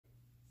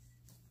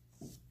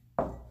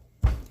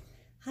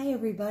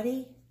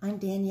everybody, I'm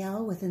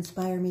Danielle with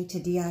Inspire Me to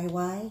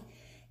DIY,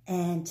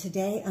 and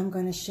today I'm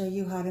going to show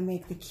you how to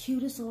make the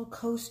cutest little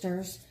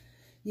coasters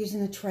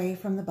using a tray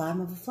from the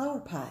bottom of a flower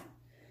pot.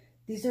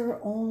 These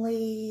are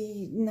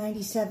only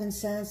 97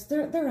 cents.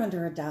 They're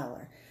under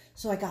 $1.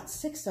 So I got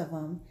 6 of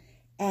them,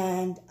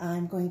 and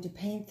I'm going to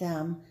paint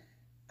them.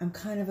 I'm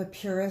kind of a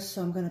purist,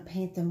 so I'm going to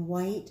paint them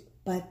white,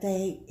 but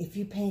if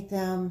you paint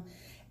them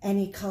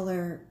any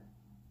color,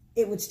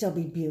 it would still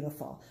be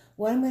beautiful.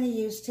 What I'm going to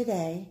use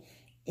today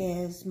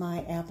is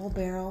my Apple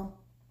Barrel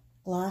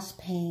gloss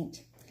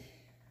paint.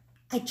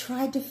 I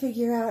tried to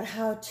figure out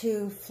how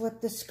to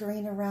flip the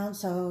screen around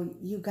so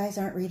you guys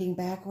aren't reading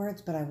backwards,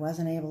 but I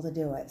wasn't able to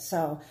do it.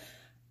 So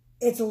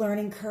it's a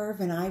learning curve,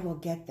 and I will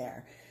get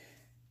there.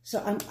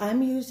 So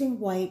I'm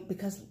using white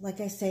because, like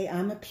I say,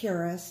 I'm a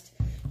purist.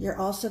 You're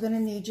also going to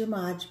need your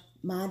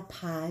Mod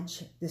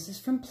Podge. This is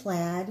from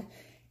Plaid,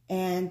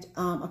 and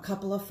a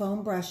couple of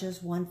foam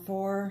brushes, one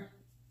for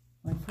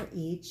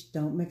each.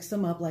 Don't mix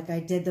them up like I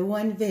did the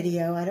one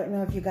video. I don't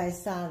know if you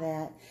guys saw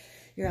that.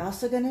 You're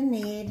also going to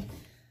need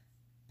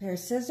a pair of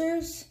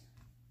scissors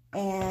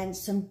and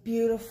some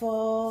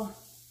beautiful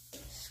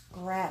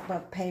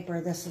scrapbook paper.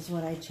 This is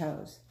what I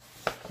chose.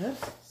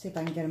 Oops, see if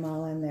I can get them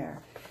all in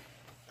there.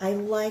 I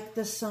like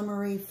the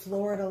summery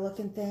Florida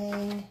looking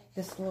thing.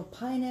 This little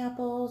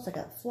pineapples. I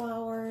got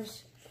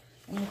flowers.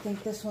 And I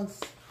think this one's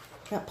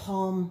got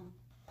palm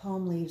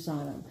leaves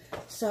on them.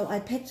 So I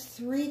picked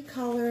 3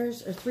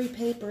 colors or 3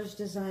 papers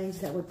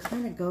designs that would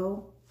kind of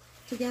go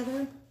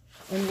together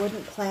and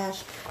wouldn't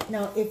clash.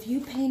 Now, if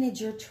you painted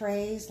your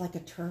trays like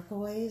a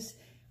turquoise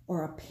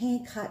or a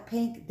pink, hot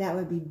pink, that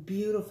would be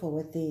beautiful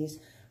with these.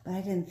 But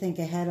I didn't think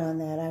ahead on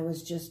that. I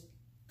was just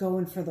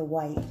going for the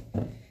white.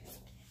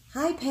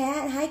 Hi,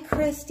 Pat. Hi,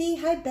 Christy.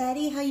 Hi,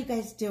 Betty. How you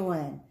guys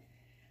doing?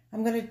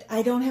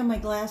 I don't have my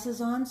glasses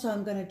on, so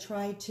I'm going to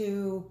try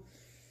to,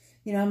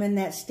 I'm in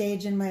that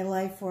stage in my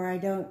life where I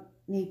don't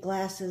need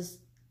glasses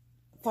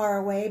far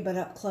away, but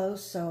up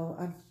close,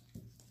 so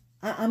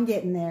I'm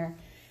getting there.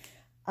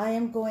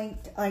 I'm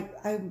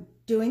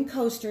doing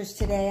coasters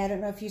today. I don't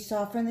know if you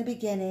saw from the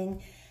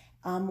beginning.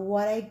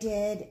 What I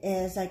did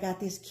is I got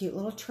these cute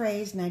little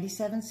trays,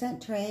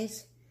 97-cent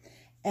trays,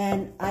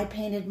 and I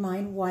painted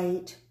mine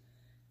white.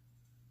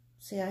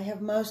 See, I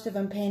have most of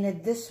them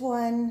painted. This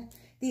one,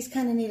 these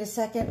kind of need a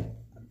second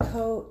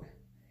coat.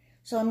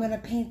 So I'm going to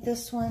paint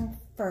this one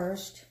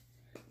first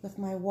with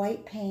my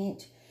white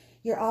paint.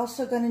 You're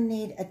also going to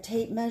need a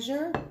tape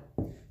measure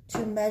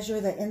to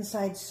measure the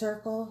inside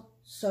circle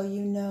so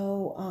you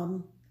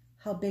know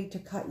how big to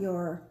cut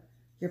your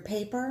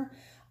paper.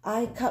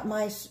 I cut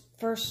my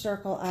first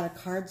circle out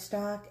of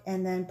cardstock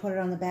and then put it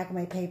on the back of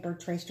my paper,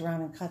 traced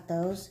around and cut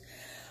those.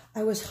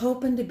 I was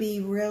hoping to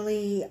be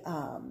really...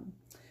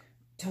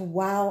 to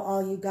wow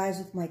all you guys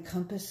with my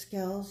compass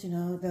skills,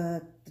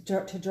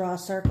 to draw a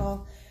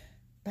circle,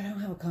 but I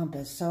don't have a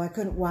compass, so I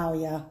couldn't wow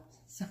you.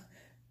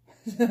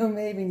 So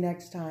maybe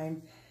next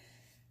time.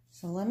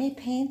 So let me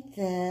paint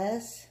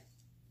this.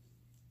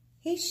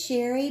 Hey,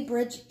 Sherry,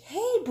 Bridget.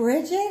 Hey,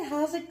 Bridget,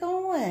 how's it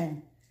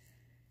going?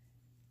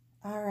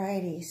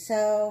 Alrighty,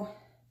 so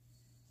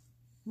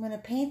I'm going to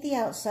paint the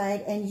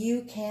outside, and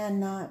you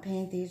cannot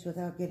paint these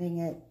without getting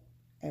it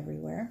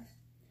everywhere.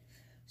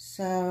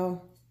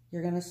 So...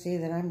 you're going to see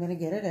that I'm going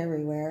to get it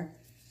everywhere.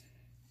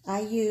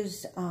 I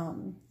use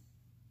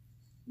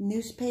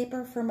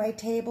newspaper for my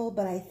table,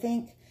 but I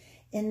think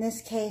in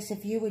this case,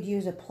 if you would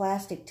use a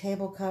plastic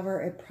table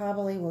cover, it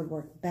probably would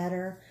work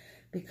better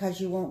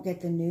because you won't get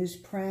the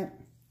newsprint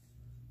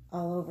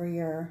all over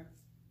your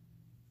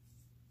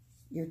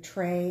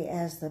tray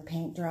as the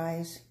paint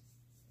dries.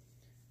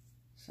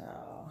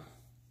 So,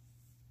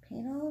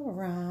 paint all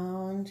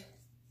around.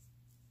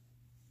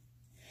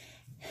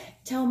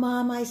 Tell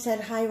Mom I said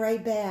hi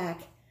right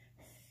back.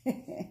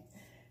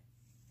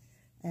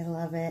 I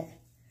love it.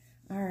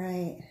 All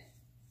right.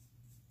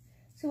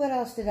 So what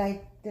else did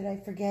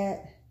I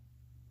forget?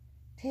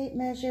 Tape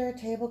measure,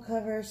 table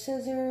cover,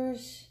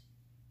 scissors.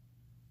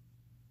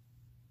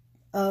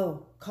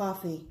 Oh,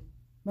 coffee.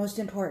 Most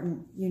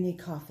important, you need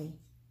coffee.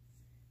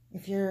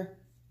 If you're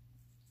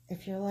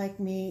like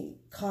me,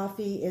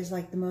 coffee is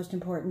like the most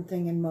important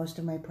thing in most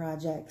of my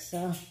projects.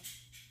 So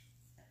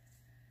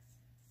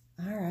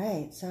all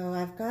right, so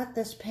I've got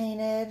this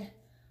painted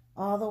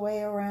all the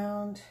way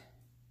around.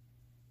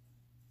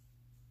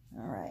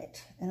 All right,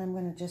 and I'm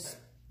going to just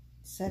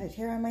set it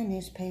here on my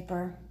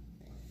newspaper,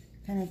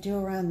 kind of do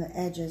around the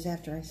edges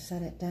after I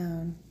set it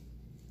down.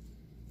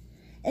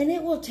 And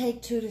it will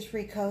take 2 to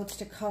 3 coats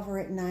to cover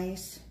it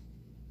nice.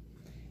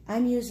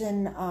 I'm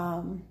using,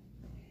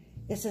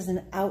 this is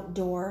an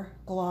outdoor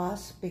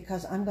gloss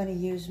because I'm going to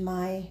use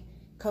my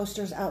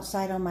coasters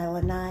outside on my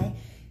lanai.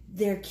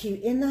 They're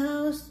cute in the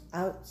house,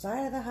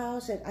 outside of the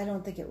house. I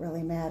don't think it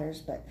really matters,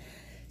 but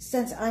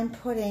since I'll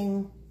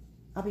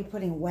be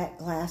putting wet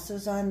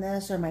glasses on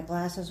this, or my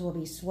glasses will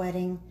be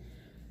sweating.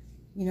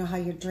 You know how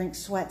your drink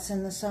sweats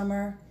in the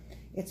summer?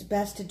 It's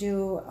best to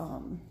do,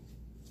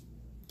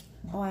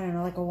 I don't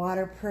know, like a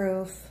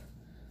waterproof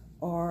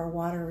or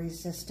water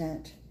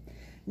resistant.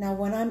 Now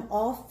when I'm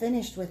all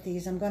finished with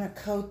these, I'm going to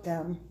coat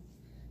them,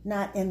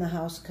 not in the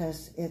house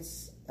because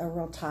it's a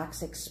real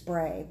toxic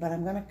spray, but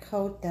I'm going to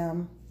coat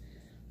them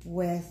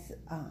with,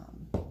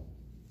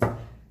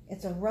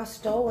 it's a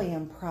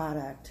Rust-Oleum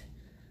product.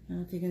 I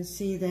don't know if you can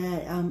see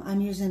that.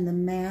 I'm using the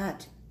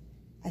matte.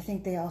 I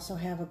think they also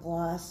have a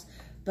gloss,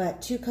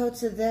 but 2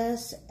 coats of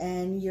this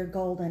and you're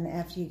golden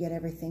after you get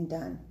everything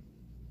done.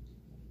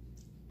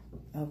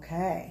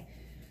 Okay,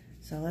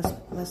 so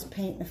let's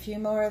paint a few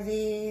more of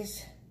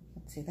these.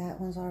 Let's see, that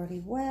one's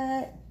already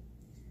wet.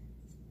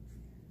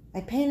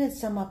 I painted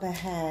some up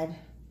ahead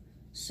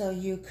so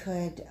you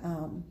could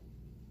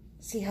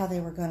see how they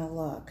were going to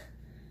look.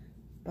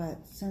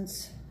 But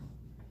since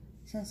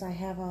I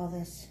have all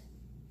this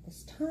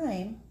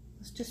time,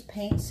 let's just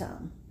paint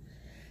some.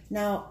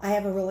 Now, I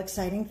have a real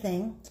exciting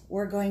thing.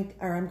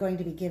 I'm going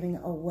to be giving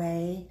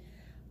away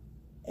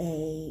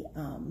a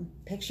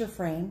picture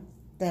frame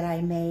that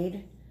I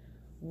made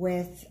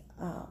with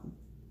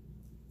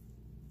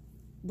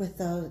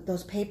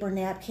those paper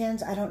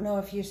napkins. I don't know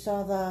if you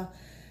saw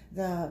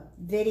the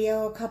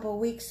video a couple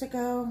weeks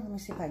ago. Let me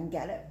see if I can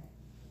get it.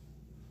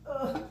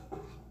 Ugh.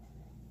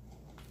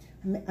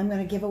 I'm going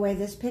to give away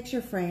this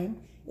picture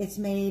frame. It's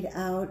made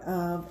out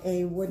of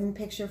a wooden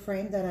picture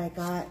frame that I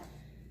got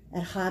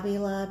at Hobby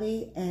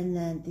Lobby, and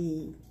then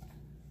the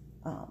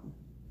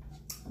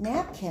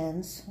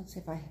napkins, let's see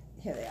if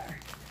here they are.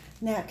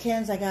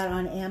 Napkins I got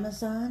on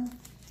Amazon,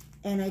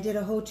 and I did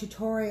a whole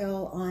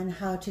tutorial on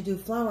how to do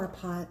flower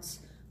pots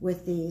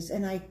with these,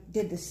 and I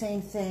did the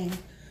same thing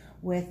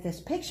with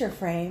this picture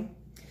frame.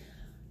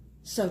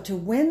 So to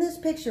win this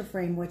picture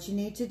frame, what you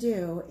need to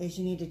do is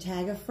you need to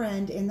tag a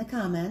friend in the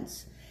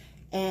comments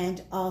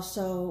and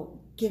also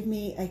give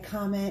me a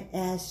comment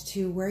as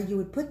to where you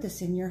would put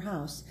this in your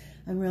house.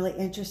 I'm really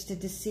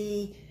interested to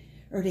see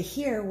or to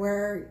hear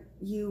where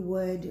you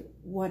would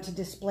want to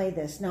display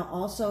this. Now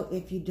also,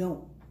 if you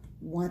don't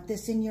want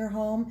this in your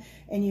home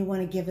and you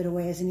want to give it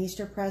away as an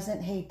Easter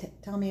present, hey,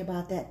 tell me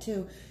about that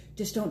too.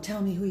 Just don't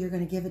tell me who you're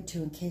going to give it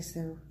to in case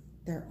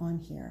they're on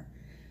here.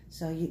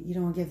 So you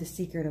don't want to give the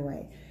secret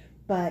away.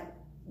 But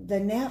the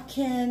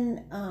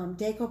napkin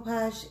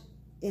decoupage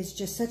is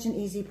just such an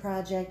easy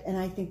project, and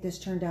I think this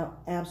turned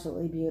out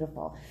absolutely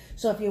beautiful.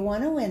 So if you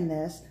want to win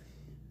this,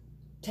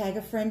 tag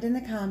a friend in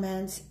the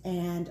comments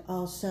and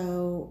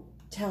also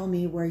tell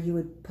me where you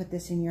would put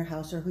this in your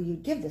house or who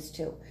you'd give this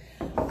to.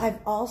 I've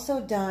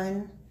also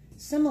done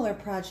similar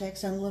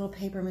projects on little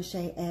paper mache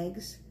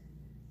eggs.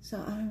 So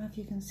I don't know if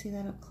you can see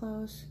that up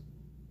close.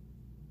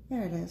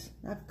 There it is.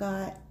 I've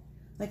got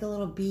like a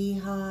little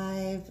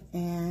beehive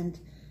and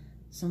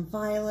some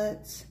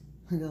violets.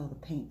 Look at all the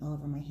paint all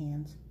over my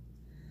hands.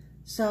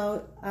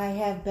 So I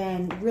have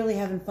been really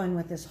having fun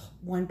with this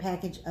one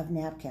package of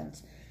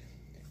napkins.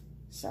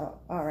 So,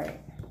 all right,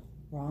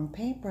 wrong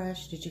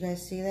paintbrush. Did you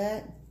guys see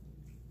that?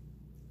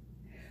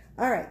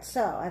 All right,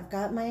 so I've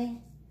got my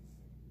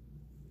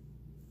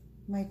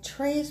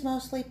trays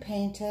mostly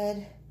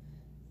painted.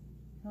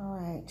 All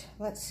right,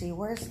 let's see,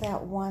 where's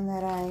that one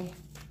that I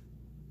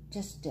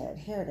just did?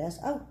 Here it is.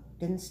 Oh,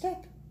 didn't stick.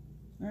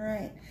 All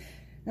right.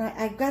 Now,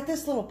 I've got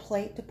this little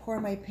plate to pour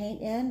my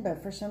paint in,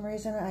 but for some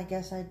reason, I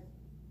guess I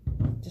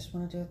just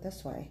want to do it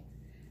this way.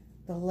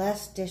 The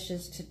less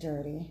dishes to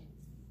dirty.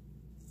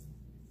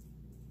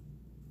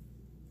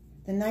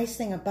 The nice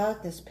thing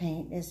about this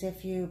paint is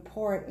if you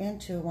pour it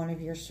into one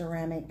of your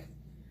ceramic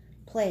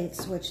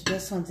plates, which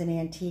this one's an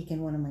antique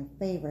and one of my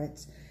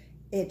favorites,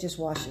 it just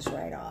washes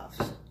right off.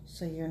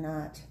 So you're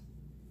not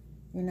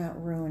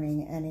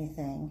ruining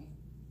anything.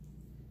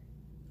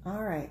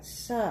 All right,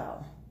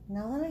 so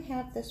now that I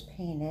have this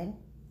painted,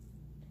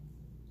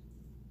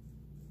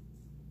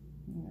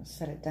 I'm gonna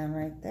set it down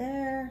right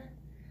there.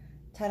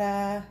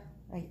 Ta-da!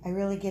 I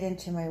really get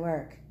into my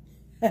work.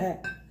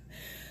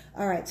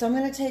 All right, so I'm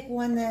gonna take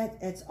one that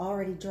it's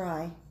already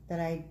dry,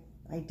 that I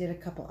did a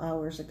couple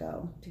hours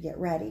ago to get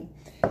ready.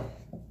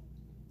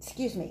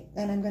 Excuse me.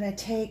 And I'm gonna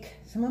take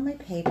some of my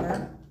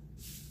paper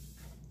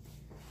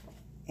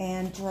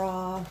and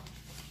draw.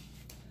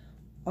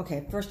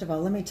 Okay, first of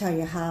all, let me tell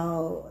you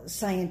how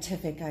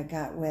scientific I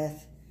got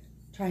with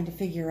trying to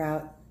figure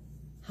out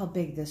how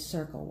big this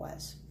circle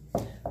was.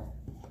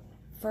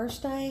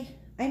 First, I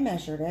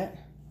measured it,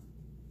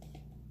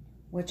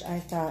 which I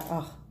thought,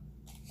 oh,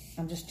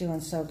 I'm just doing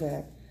so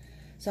good.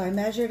 So I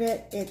measured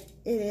it. It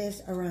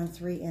is around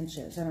 3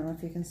 inches. I don't know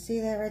if you can see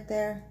that right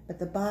there, but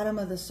the bottom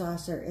of the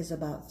saucer is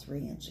about 3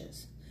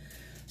 inches.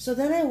 So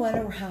then I went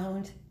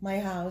around my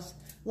house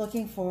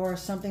looking for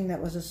something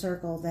that was a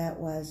circle that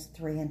was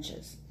 3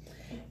 inches.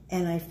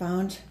 And I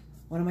found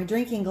one of my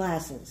drinking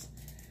glasses.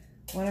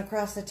 Went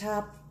across the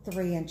top,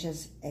 3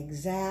 inches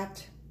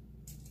exact.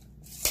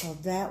 So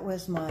that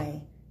was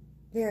my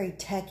very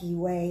techie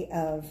way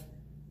of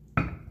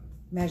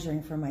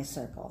measuring for my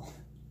circle.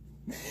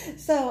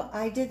 So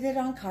I did it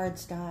on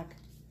cardstock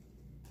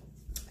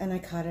and I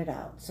cut it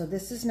out. So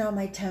this is now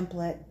my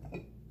template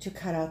to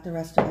cut out the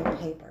rest of my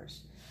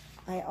papers.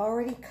 I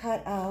already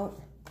cut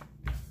out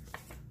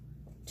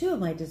 2 of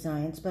my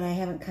designs, but I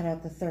haven't cut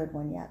out the 3rd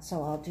one yet.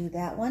 So I'll do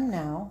that one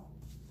now.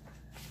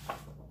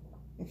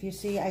 If you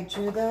see, I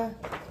drew the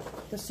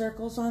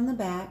circles on the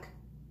back.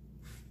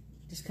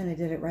 Just kind of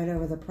did it right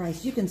over the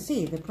price. You can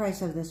see the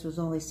price of this was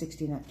only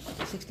 69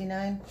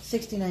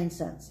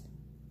 cents.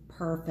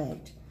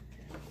 Perfect.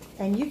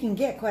 And you can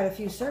get quite a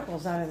few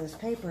circles out of this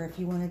paper if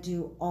you want to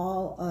do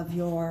all of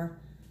your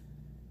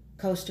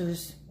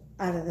coasters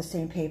out of the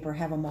same paper,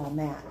 have them all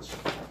match.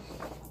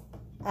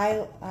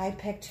 I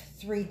picked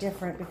 3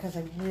 different because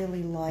I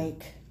really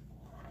like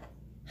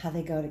how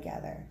they go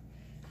together.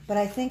 But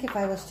I think if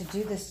I was to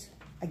do this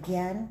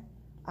again,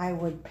 I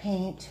would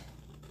paint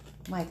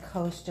my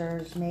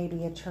coasters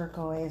maybe a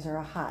turquoise or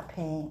a hot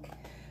pink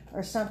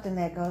or something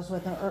that goes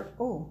with them.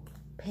 Or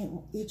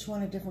paint each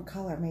one a different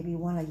color, maybe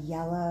one a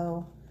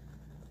yellow,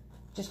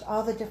 just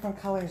all the different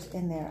colors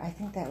in there. I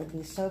think that would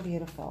be so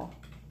beautiful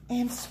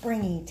and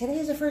springy. Today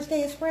is the first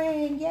day of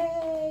spring,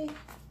 yay!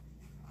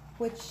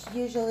 Which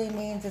usually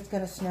means it's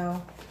going to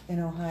snow in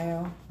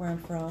Ohio, where I'm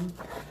from,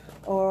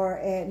 or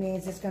it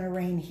means it's going to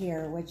rain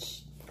here,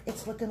 which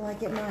it's looking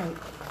like it might.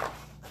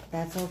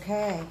 That's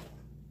okay.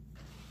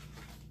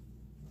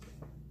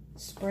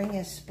 Spring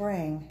is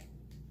spring.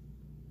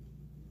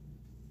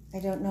 I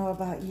don't know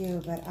about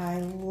you, but I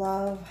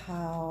love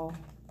how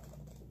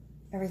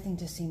everything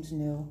just seems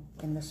new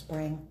in the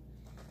spring.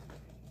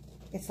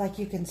 It's like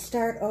you can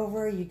start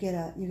over, you get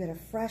a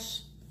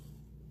fresh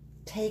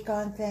take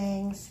on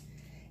things,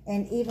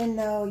 and even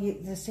though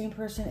you're the same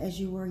person as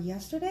you were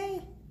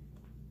yesterday,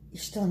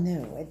 you're still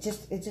new. It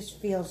just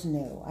feels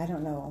new. I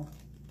don't know.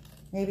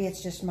 Maybe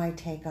it's just my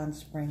take on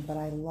spring, but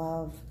I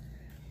love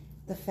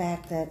the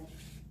fact that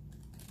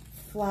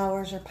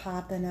flowers are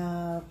popping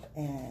up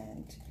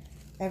and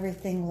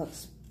everything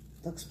looks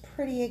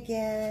pretty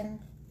again.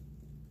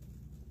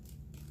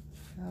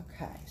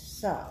 Okay,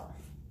 so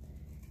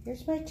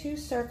here's my 2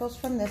 circles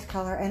from this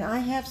color, and I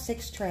have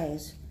 6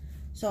 trays.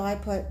 So I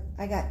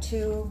got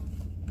two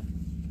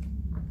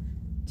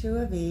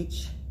of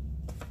each.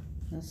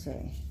 Let's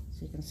see,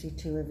 so you can see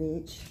 2 of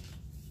each.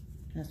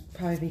 That's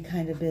probably be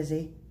kind of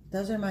busy.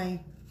 Those are my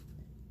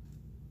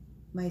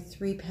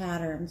 3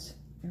 patterns.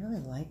 I really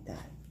like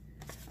that.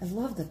 I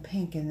love the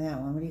pink in that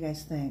one. What do you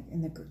guys think?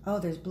 Oh,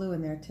 there's blue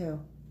in there too.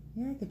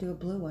 Yeah, I could do a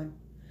blue one.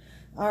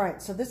 All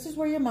right, so this is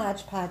where your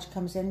Mod Podge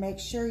comes in. Make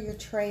sure your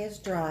tray is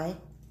dry.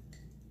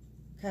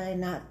 Okay,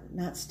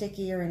 not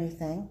sticky or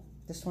anything.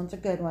 This one's a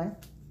good one.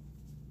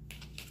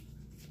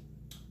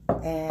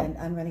 And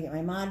I'm going to get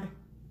my Mod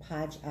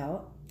Podge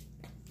out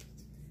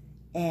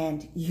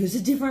and use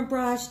a different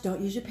brush. Don't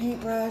use your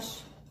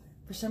paintbrush.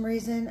 For some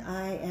reason,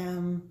 I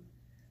am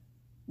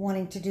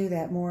wanting to do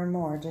that more and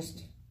more,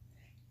 just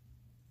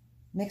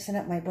mixing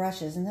up my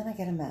brushes, and then I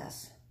get a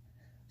mess.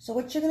 So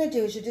what you're going to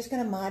do is you're just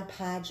going to Mod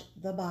Podge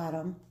the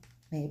bottom,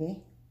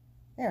 maybe.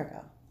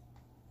 There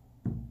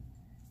we go.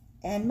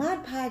 And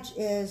Mod Podge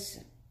is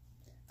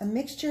a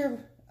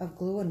mixture of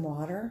glue and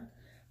water,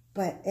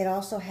 but it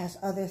also has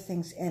other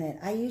things in it.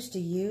 I used to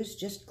use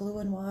just glue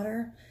and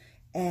water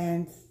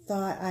and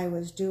thought I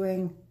was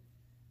doing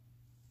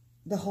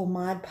the whole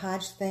Mod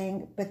Podge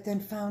thing, but then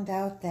found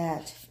out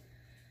that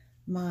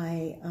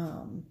my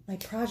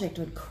project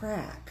would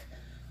crack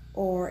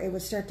or it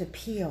would start to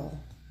peel,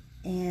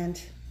 and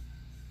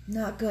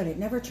not good. It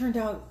never turned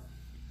out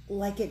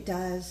like it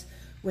does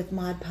with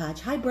Mod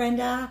Podge. Hi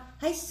Brenda.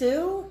 Hi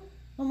Sue.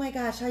 Oh my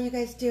gosh, how you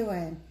guys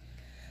doing?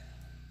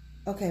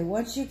 Okay,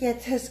 once you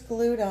get this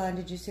glued on,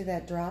 did you see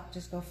that drop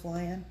just go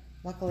flying?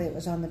 Luckily it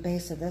was on the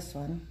base of this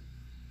one.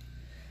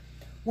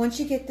 Once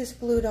you get this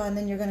glued on,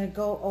 then you're going to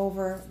go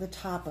over the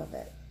top of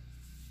it.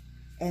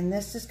 And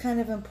this is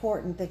kind of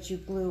important that you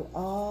glue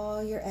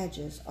all your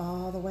edges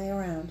all the way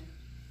around.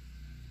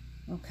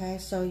 Okay,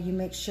 so you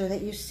make sure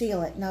that you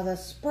seal it. Now the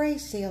spray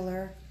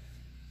sealer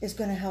is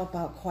going to help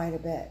out quite a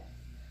bit,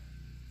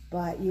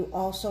 but you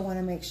also want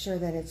to make sure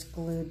that it's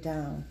glued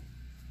down.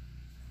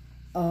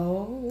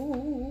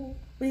 Oh,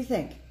 what do you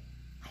think?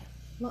 I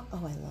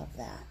love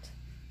that.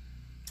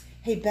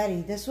 Hey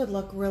Betty, this would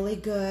look really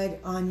good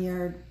on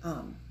your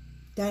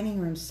dining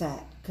room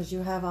set because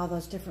you have all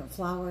those different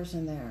flowers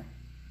in there.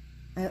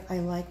 I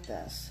like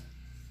this.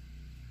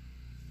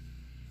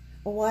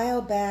 A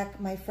while back,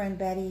 my friend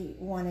Betty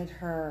wanted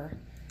her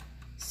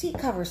seat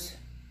covers,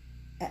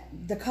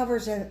 the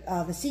covers,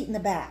 the seat in the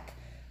back,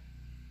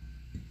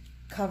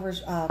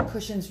 covers,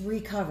 cushions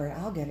recovered.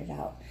 I'll get it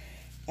out.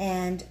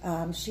 And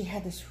she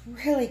had this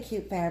really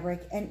cute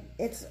fabric, and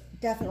it's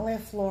definitely a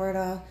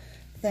Florida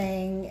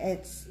thing.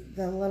 It's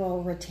the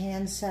little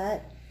rattan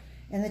set,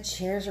 and the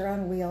chairs are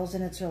on wheels,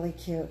 and it's really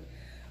cute.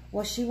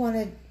 Well, she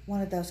wanted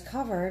one of those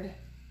covered,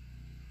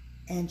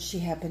 and she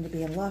happened to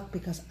be in luck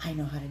because I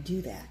know how to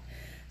do that.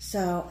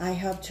 So I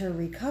helped her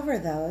recover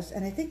those,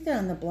 and I think they're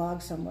on the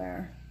blog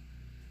somewhere,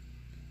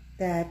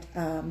 that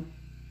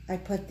I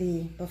put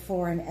the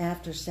before and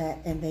after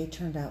set, and they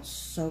turned out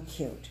so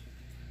cute.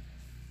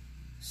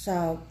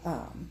 So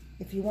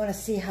if you want to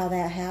see how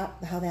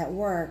that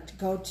worked,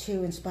 go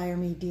to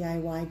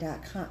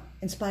inspiremediy.com.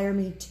 Inspire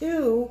me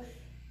to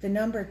the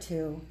number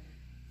 2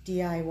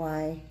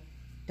 DIY.com,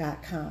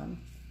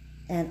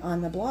 and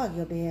on the blog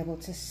you'll be able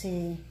to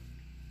see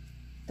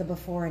the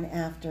before and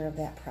after of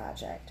that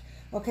project.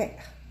 Okay,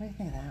 what do you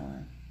think of that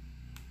one?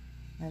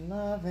 I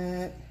love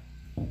it.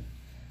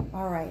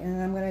 All right,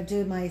 and I'm going to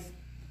do my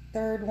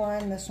third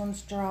one. This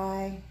one's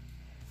dry.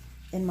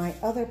 In my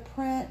other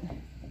print,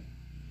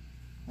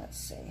 let's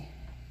see.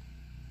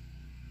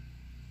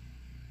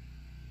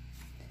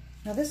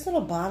 Now this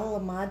little bottle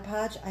of Mod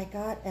Podge I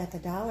got at the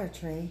Dollar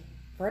Tree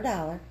for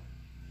 $1.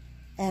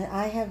 And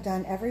I have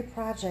done every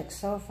project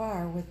so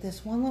far with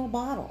this one little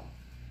bottle.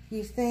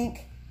 You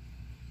think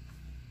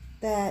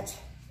that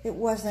it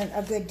wasn't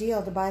a good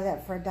deal to buy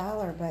that for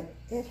 $1, but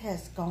it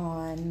has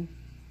gone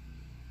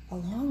a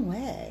long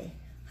way.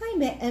 Hi,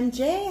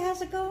 MJ,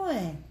 how's it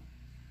going?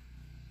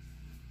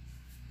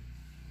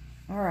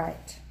 All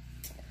right,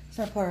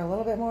 so I pour a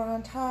little bit more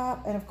on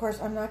top, and of course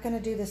I'm not going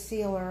to do the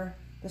sealer,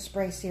 the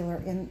spray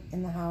sealer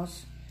in the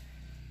house,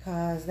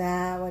 because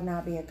that would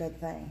not be a good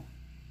thing.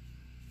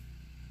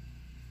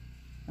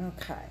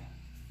 Okay,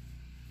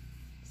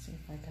 let's see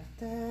if I got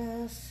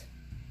this.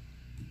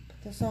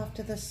 Put this off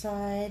to the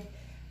side.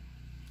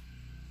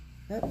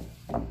 Oop.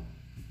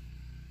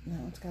 No,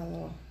 it's got a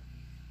little.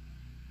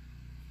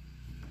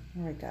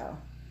 There we go.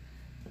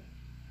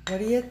 What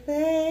do you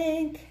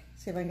think?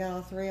 See if I got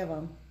all three of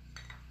them.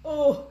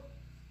 Oh,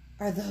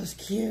 are those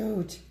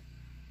cute?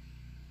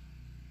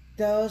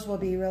 Those will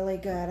be really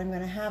good. I'm going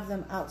to have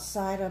them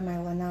outside on my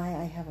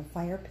lanai. I have a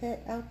fire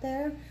pit out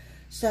there,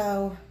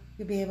 so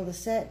you'll be able to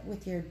sit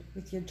with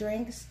your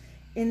drinks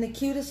in the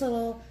cutest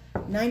little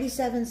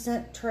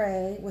 97-cent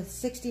tray with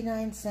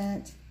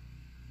 69-cent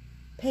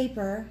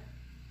paper.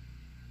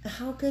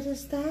 How good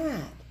is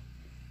that?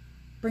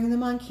 Bring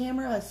them on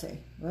camera. Let's see.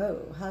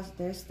 Whoa,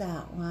 there's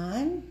that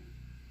one.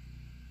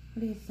 What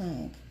do you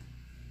think?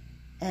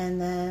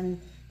 And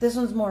then this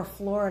one's more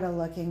Florida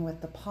looking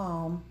with the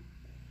palm.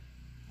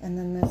 And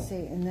then let's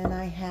see. And then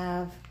I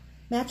have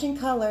matching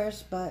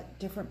colors, but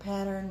different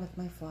pattern with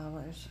my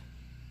flowers.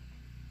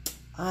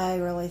 I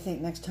really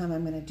think next time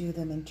I'm going to do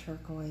them in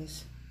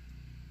turquoise,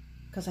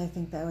 because I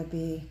think that would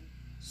be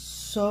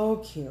so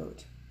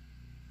cute.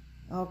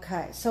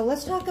 Okay, so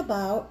let's talk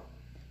about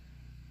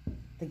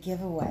the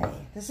giveaway.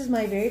 This is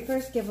my very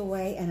first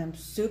giveaway, and I'm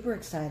super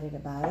excited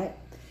about it.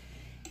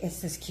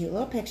 It's this cute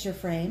little picture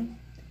frame.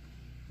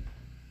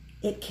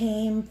 It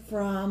came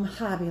from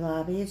Hobby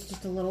Lobby. It's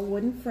just a little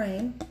wooden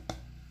frame.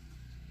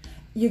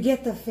 You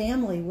get the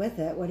family with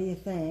it. What do you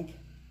think?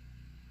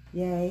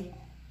 Yay.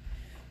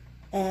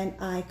 And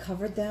I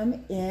covered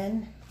them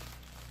in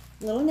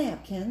little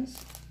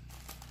napkins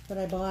that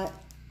I bought.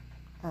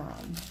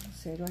 Let's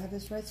see, do I have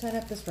this right side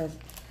up? This right.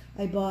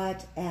 I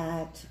bought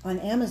on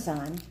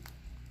Amazon,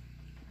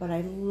 but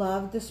I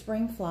love the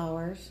spring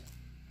flowers.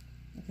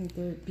 I think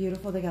they're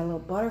beautiful. They got a little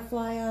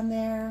butterfly on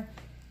there.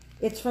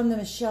 It's from the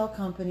Michel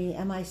Company,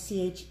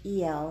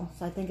 M-I-C-H-E-L.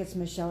 So I think it's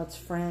Michel, it's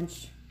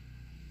French.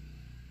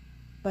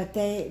 But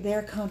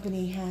their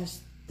company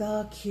has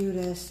the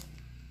cutest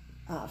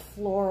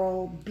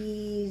floral,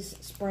 bees,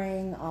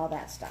 spring, all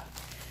that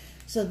stuff.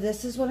 So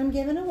this is what I'm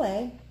giving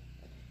away.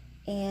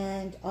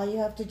 And all you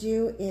have to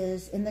do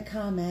is, in the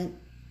comment,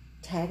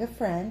 tag a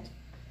friend.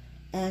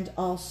 And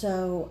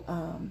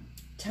also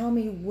tell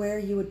me where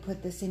you would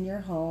put this in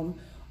your home,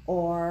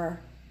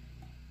 or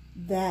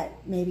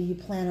that maybe you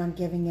plan on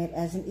giving it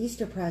as an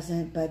Easter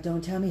present, but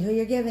don't tell me who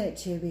you're giving it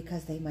to,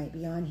 because they might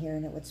be on here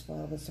and it would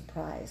spoil the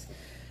surprise.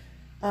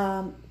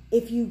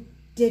 If you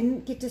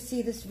didn't get to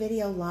see this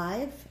video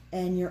live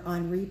and you're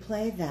on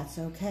replay, that's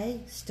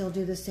okay. Still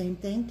do the same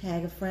thing.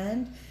 Tag a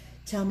friend.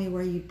 Tell me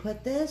where you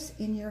put this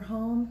in your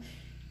home.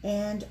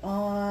 And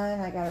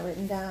I got it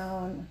written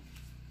down,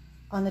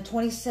 on the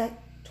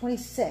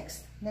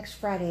 26th, next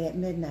Friday at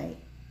midnight,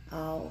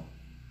 I'll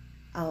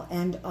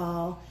end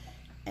all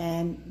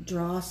and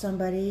draw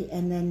somebody,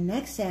 and then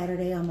next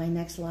Saturday on my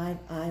next live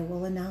I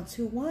will announce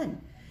who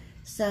won.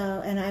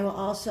 So, and I will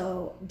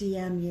also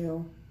DM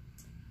you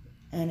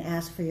and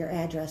ask for your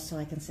address so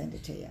I can send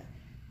it to you.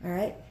 All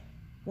right,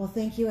 well,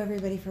 thank you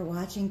everybody for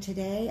watching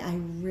today. I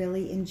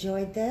really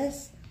enjoyed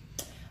this.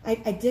 I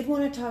did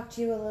want to talk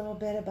to you a little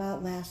bit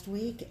about last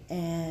week,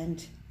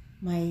 and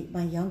my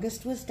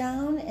youngest was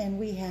down and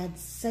we had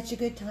such a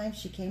good time.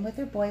 She came with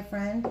her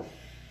boyfriend.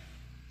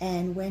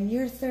 And when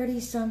your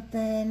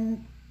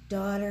 30-something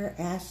daughter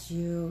asks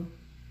you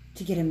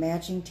to get a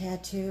matching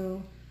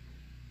tattoo,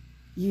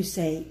 you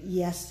say,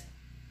 yes,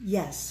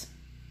 yes,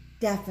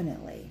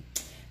 definitely.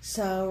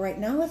 So right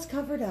now it's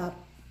covered up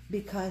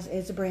because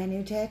it's a brand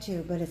new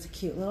tattoo, but it's a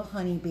cute little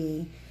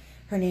honeybee.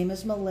 Her name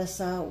is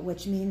Melissa,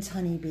 which means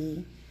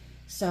honeybee.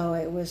 So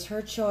it was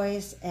her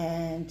choice,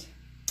 and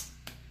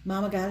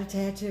Mama got a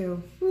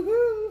tattoo.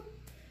 Woohoo!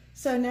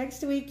 So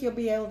next week you'll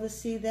be able to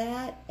see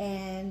that,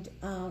 and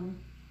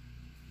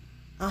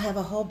I'll have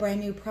a whole brand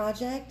new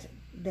project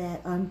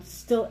that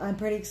I'm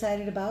pretty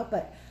excited about,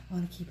 but I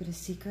want to keep it a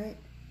secret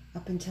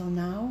up until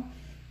now,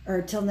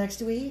 or till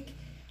next week.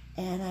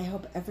 And I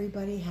hope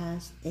everybody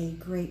has a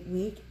great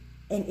week.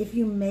 And if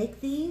you make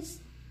these,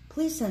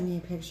 please send me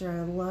a picture.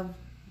 I'd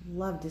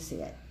love to see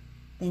it.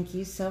 Thank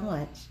you so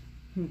much.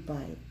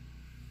 Bye.